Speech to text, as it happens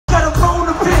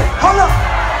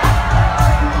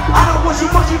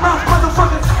monkey mouth,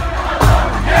 motherfuckers.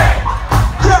 Yeah.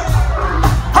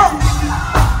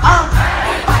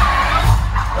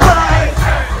 But I ain't.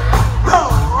 No.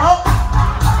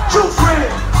 True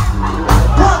friend.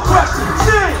 One question.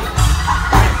 Sing.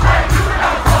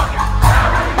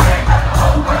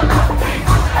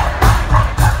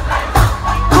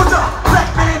 Kunta, black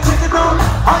man taking on.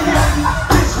 Oh yeah.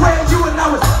 This way you and I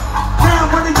was. Now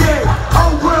I'm running game.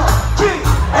 Whole world king.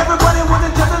 Everybody wanna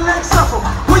get the leg shuffle.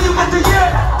 Will you get the yeah?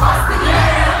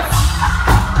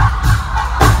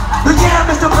 The yeah,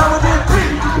 Mr. President. P.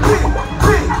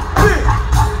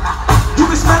 You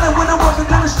can smell it when I'm walking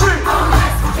down the street.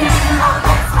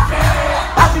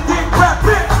 I can dig crap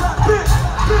bit.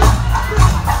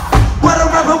 What a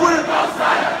rapper with it. What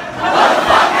the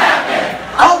fuck happened?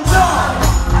 Oh no.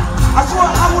 I swear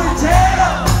I wouldn't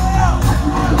tell.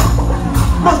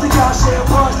 Most of y'all share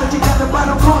bars that you got the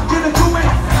bottom one. Get it to me.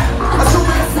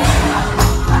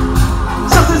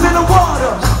 Something's in the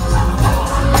water.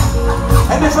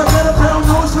 And if I got a pound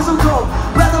nose for some gold,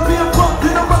 rather be a punk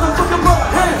than a motherfucking bug.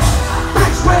 Hey,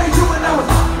 bitch, where you and I was.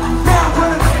 Now I'm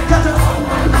running, got the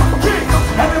king.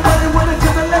 Everybody wanna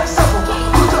get the leg supple.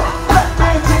 Who's up? Black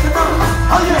man taking over.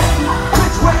 Oh yeah,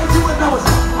 bitch, where you and I was.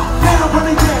 Now I'm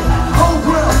running game. Whole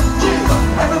world, king.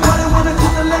 Everybody wanna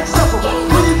get the leg supple.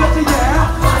 Will you get the yeah?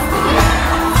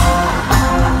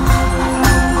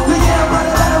 The yeah,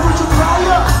 brother, that with your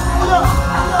fire.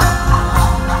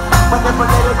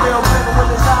 Manipulated, feel living with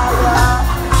desire.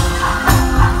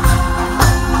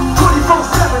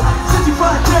 24/7,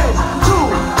 65 days. 2,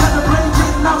 got the brain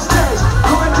getting out stage.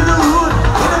 Going to the hood,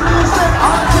 enemy and say,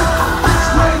 I'm good. Bitch,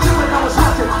 where you and I was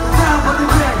walking. Down for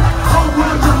the game. Whole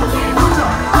world jumping. Who's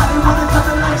up? I didn't wanna cut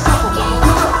the legs supple.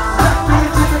 Who's up? Black man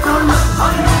taking no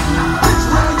lessons. Bitch,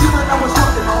 where you and I was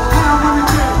walking. Down for the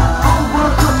game. Whole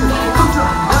world jumping. Who's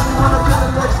up? I didn't wanna cut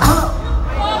the legs up.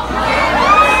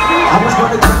 I was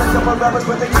gonna kill a couple rappers,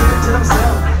 but they keep it to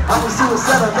themselves. I was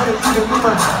suicidal, then it even me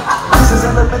my. This is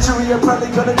elementary, I'm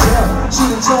probably gonna jail.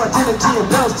 Shooting your identity and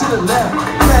bells to the left.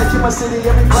 Back in my city,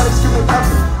 everybody screaming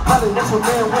country. Probably went from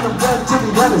there when I'm done, to be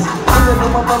honest. Feeling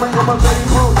on my mama, on my baby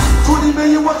boom. 20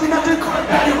 million walking out the court,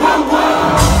 baby boom.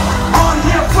 On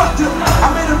here, fucked up. I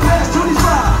made a blast 25.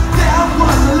 There I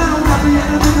was, a little rappy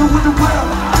and a nigga with the world.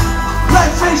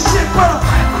 Life ain't shit, bro.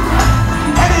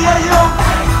 Any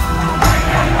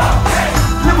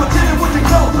people did it with the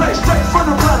cold play, straight from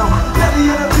the bottom. Belly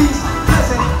of the beast,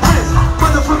 blessing, prince,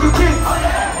 motherfucking king.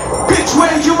 Bitch,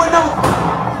 where you and I?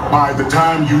 By the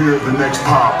time you hear the next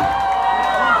pop,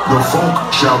 the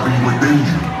funk shall be within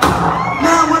you.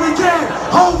 Now when again,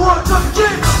 whole world